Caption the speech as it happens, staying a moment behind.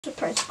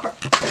Surprise car.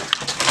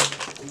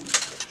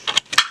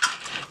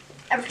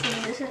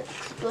 Everything is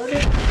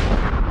exploded.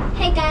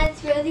 Hey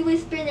guys, Rosie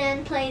Whispers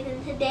and Plays,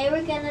 and today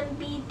we're gonna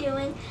be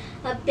doing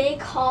a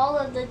big haul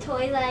of the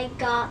toys I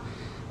got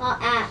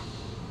at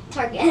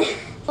Target.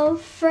 So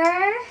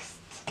first,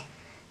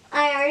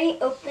 I already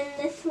opened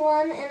this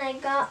one, and I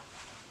got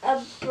a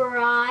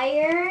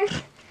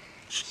Briar's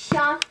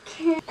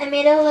Shopkin. I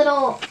made a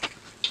little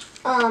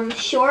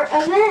short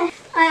of it.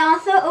 I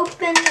also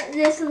opened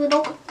this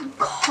little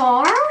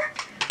car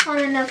on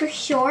another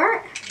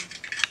short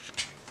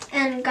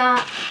and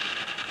got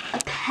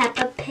a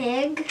Peppa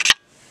Pig.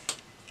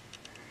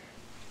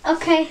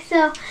 Okay,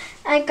 so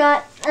I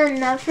got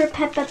another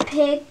Peppa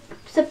Pig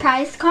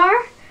surprise car.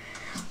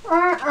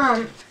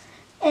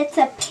 It's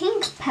a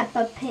pink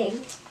Peppa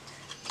Pig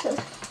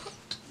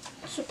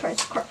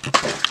surprise car.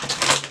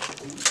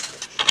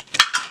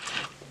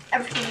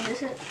 Everything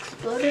is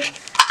exploded.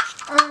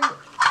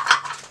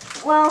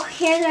 Well,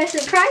 here's our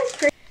surprise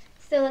for you.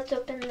 So let's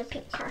open the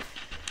pink car.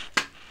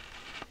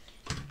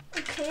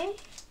 Okay.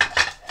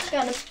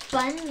 Got a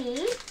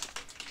bunny.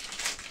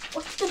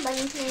 What's the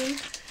bunny's name?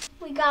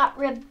 We got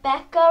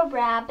Rebecca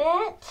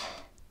Rabbit.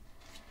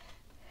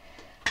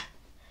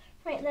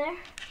 Right there.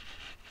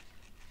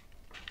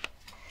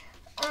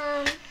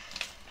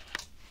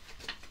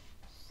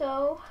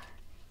 So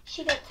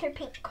she gets her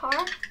pink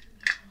car.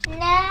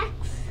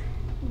 Next,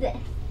 this.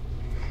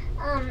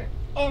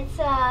 It's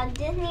a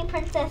Disney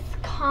Princess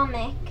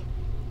comic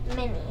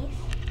minis.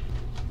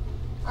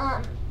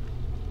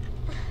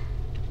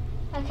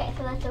 Okay,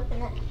 so let's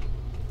open it.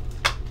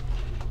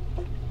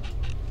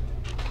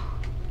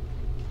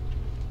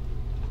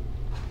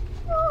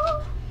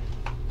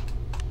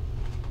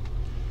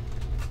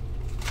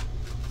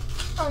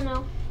 Oh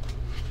no.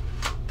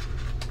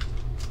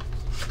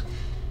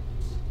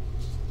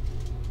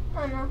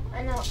 Oh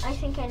no, I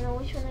think I know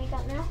which one I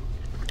got now.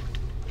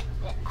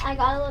 I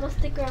got a little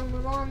sticker of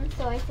Mulan,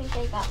 so I think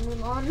I got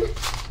Mulan.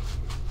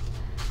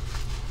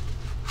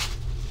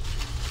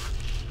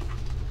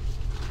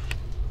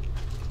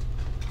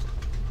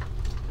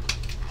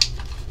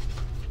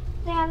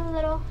 They have a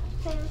little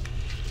thing,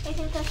 I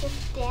think that's a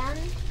stand.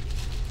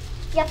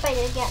 Yep, I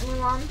did get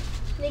Mulan.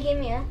 They gave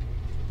me a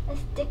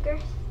sticker.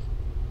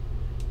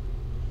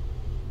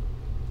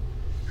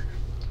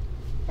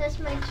 That's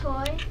my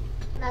toy.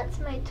 That's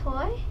my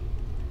toy.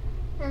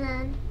 And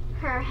then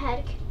her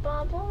head could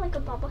bobble, like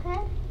a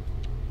bobblehead.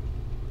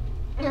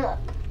 Look.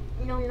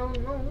 No.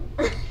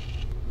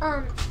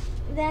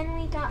 Then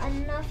we got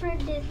another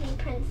Disney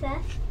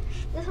Princess.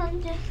 This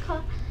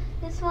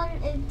one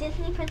is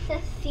Disney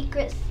Princess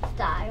Secret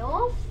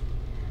Styles.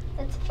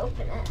 Let's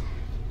open it.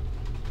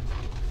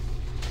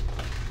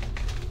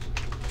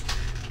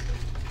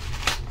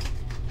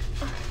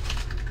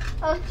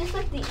 Oh, it's just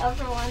like the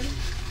other one.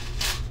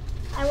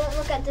 I won't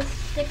look at the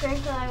sticker,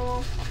 so I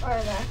won't,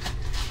 or the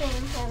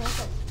thing, so I won't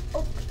look.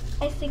 Oh,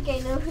 I think I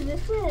know who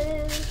this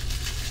is.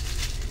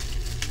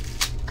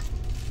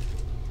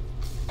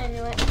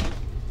 Anyway.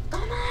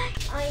 Oh my!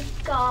 I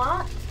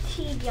got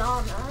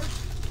Tiana.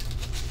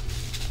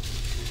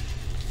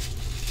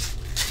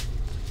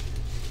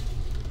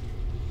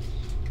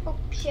 Oh,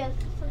 she has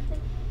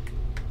something.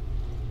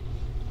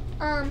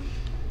 Oh,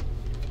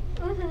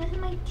 so this is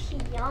my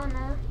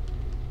Tiana.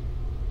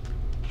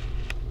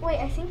 Wait,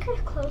 I think her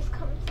clothes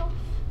comes off.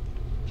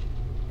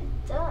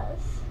 It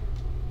does.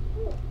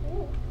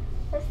 Ooh.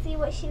 Let's see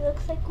what she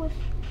looks like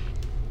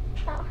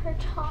without her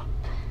top.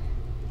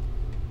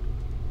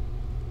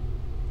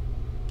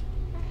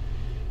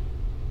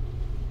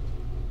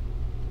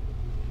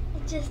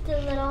 It's just a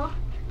little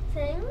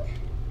thing.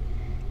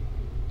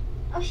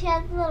 Oh, she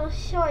has little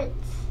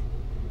shorts.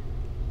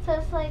 So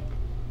it's like,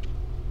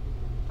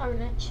 I'm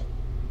not sure.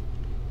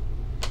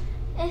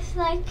 It's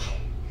like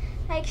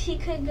she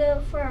could go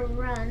for a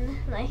run.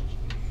 Like,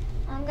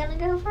 I'm gonna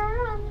go for a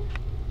run.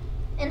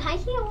 In high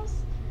heels.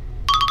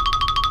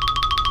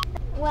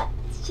 What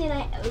should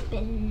I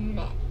open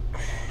next?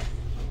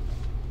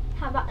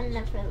 How about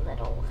another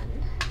little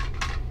one?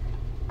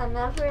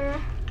 Another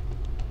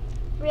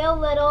real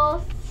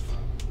little,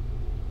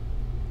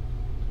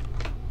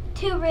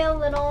 two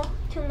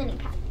mini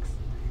packs.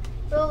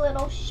 Real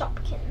little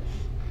Shopkins.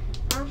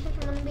 I don't think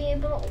I'm gonna be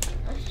able to open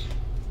this.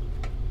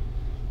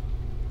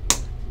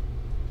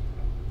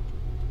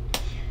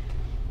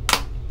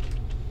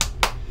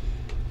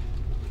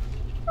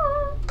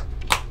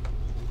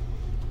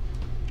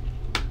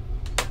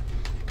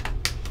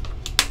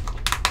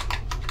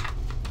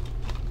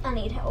 I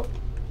need help.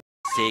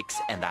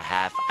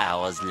 6.5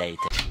 hours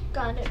later.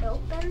 Got it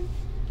open.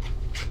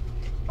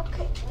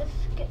 Okay, let's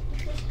get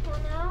this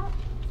one out.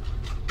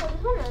 Oh,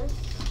 this one is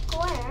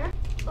square.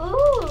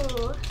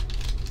 Ooh.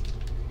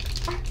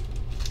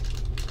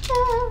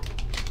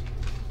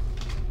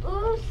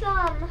 Ooh,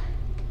 some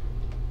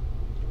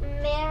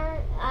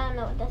I don't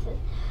know what this is.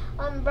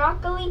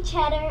 Broccoli,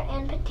 cheddar,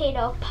 and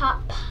potato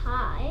pot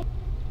pie.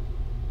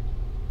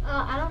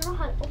 I don't know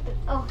how to open.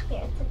 Oh,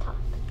 here, it's the top.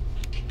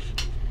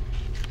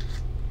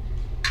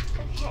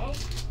 Okay.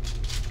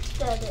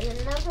 So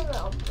there's another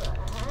little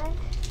bag.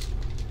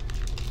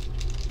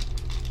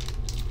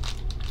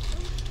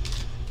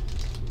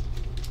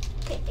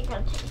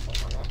 got a tinsel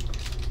on it.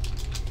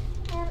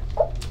 And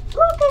oh,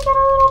 look, I got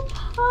a little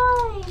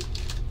pie.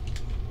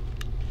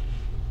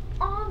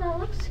 Oh, that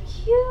looks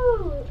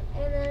cute.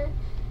 And then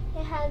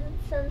it has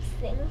some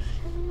things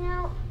coming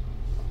out.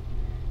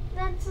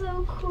 That's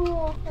so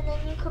cool. And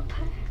then you could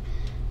put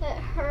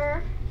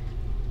her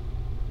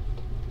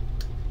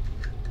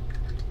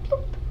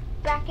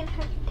back in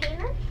her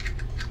container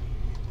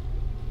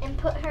and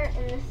put her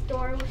in the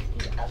store with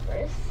the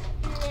others.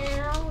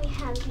 Now we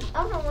have the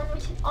other one,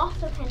 which is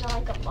also kind of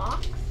like a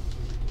box.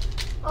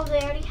 Oh, they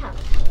already have a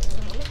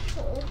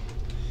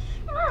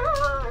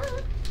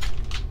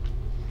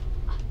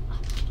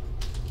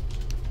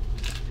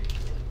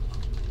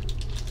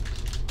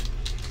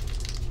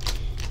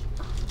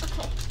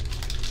okay.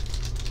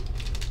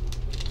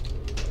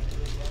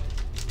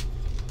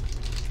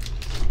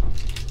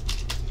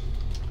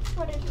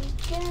 What did we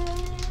get?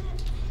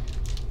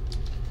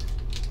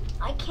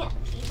 I can't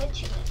see,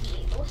 but you might be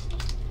able to see.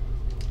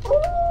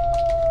 Ooh!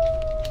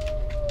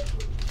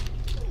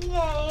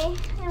 Yay!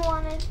 I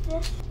wanted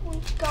this. We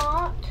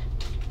got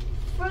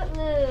Fruit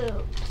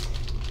Loops.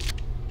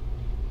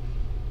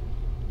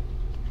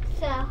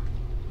 So,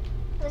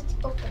 let's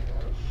open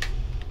them.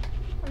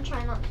 I'm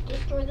trying not to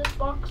destroy this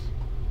box.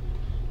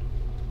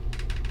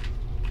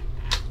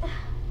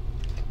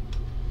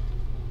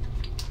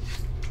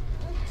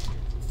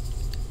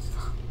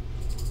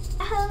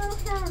 Hello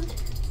sound.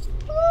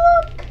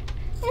 Look!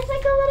 It's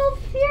like a little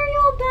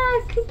cereal bag.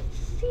 Could you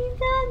see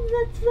that?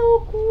 That's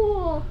so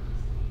cool.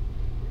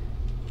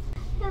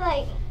 They're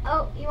like,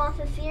 oh, you want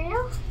some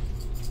cereal?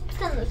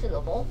 Send this in the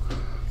bowl.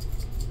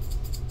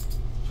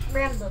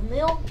 Grab the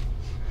milk.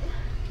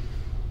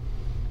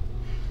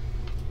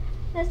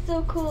 That's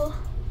so cool.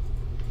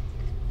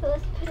 So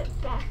let's put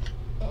it back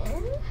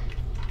in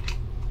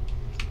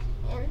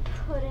and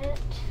put it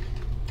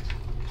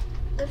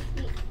with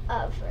the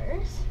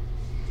others.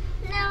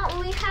 Now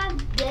we have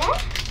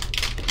this,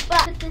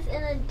 but I put this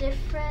in a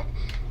different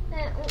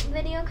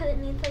video because it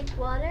needs like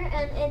water,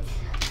 and it's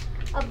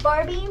a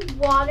Barbie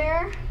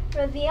water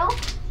reveal,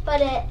 but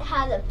it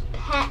has a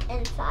pet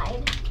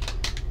inside.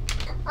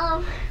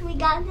 We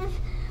got this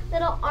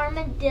little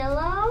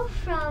armadillo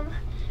from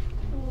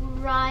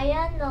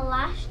Raya and the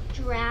Last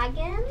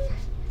Dragon,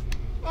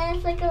 and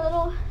it's like a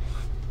little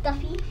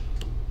stuffy.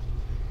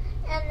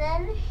 And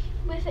then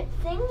with its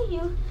thing,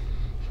 you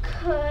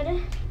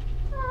could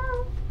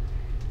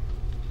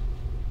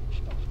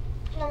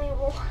let me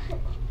roll him.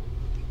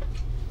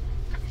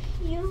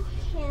 You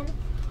can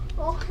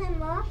roll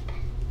him up.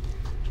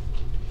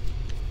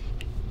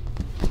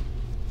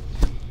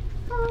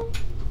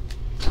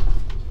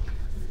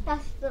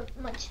 That's as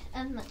much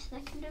as I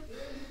can do.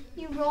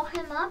 You roll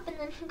him up and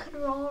then he could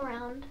roll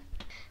around.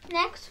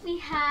 Next we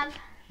have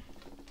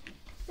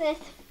this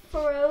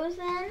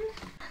Frozen.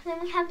 Then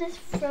we have this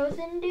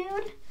Frozen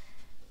dude.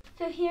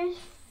 So here's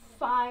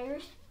Fire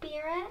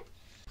Spirit.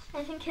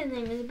 I think his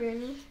name is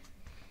Bruni.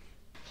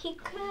 He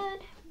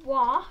could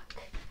walk.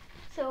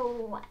 So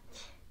what?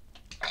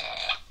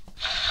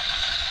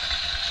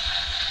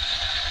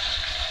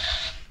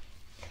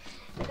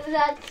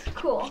 That's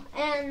cool.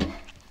 And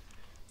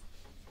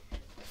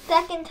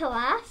second to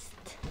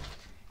last,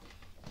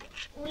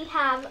 we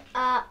have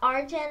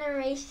our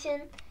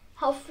generation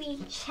healthy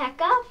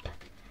checkup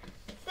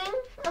thing.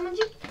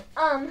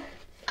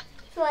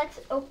 So let's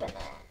open it.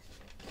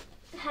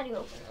 How do you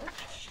open it?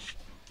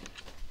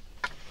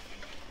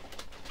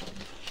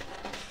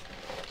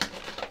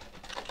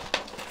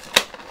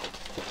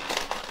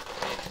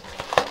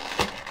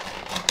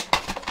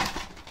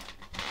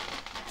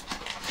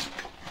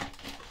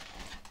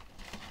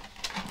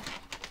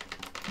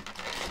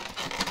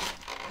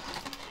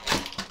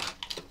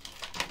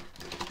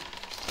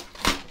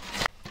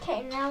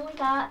 Okay, now we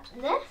got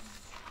this.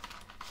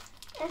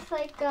 It's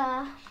like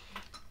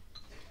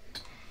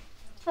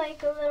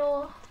a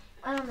little,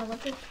 I don't know what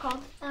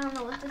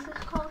this is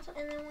called.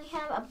 And then we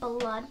have a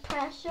blood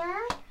pressure,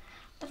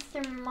 a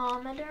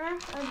thermometer,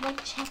 a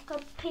like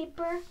checkup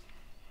paper,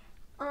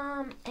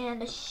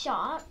 and a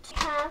shot. We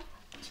have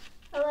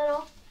a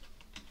little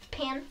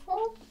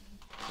panful,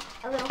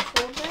 a little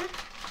folder,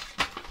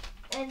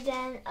 and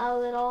then a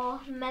little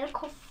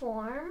medical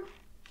form.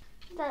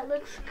 That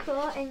looks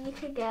cool, and you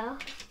could go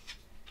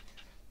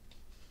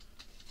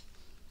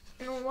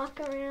and walk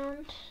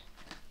around.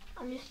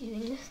 I'm just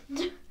using this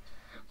to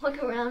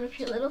walk around with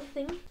your little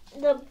thing.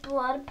 The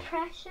blood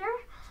pressure.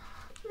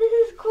 This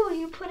is cool.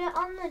 You put it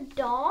on the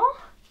doll.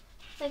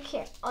 Like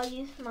here, I'll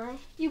use mine.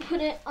 You put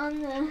it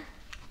on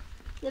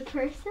the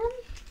person,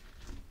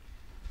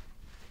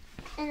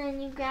 and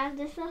then you grab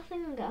this little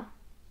thing and go.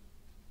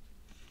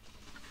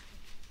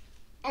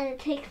 And it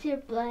takes your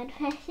blood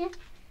pressure.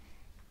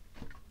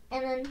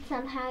 And then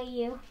somehow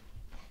you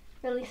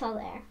release all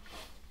the air.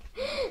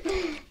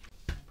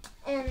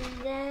 And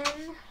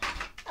then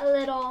a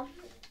little,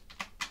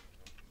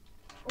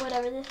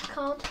 whatever this is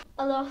called,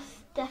 a little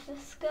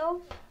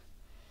stethoscope,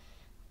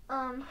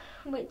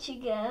 which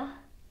you go,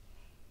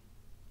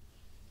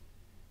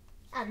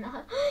 I don't know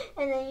how,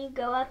 and then you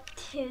go up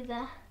to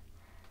the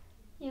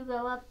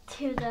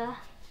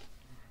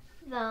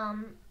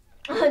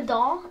the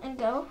doll and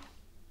go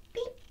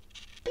beep,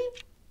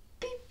 beep,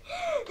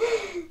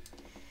 beep.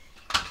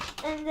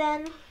 And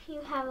then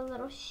you have a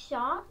little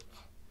shot,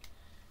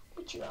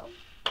 which you go.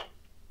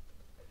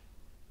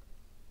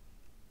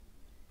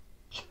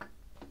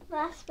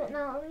 Last but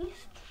not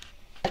least,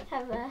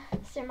 have a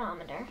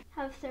thermometer.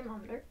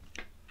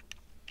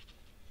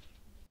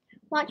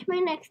 Watch my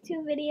next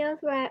 2 videos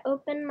where I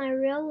open my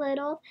real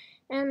little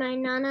and my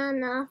Nana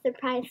and Na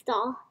surprise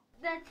doll.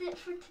 That's it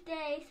for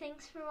today.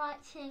 Thanks for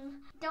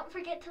watching. Don't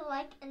forget to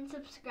like and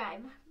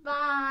subscribe.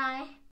 Bye.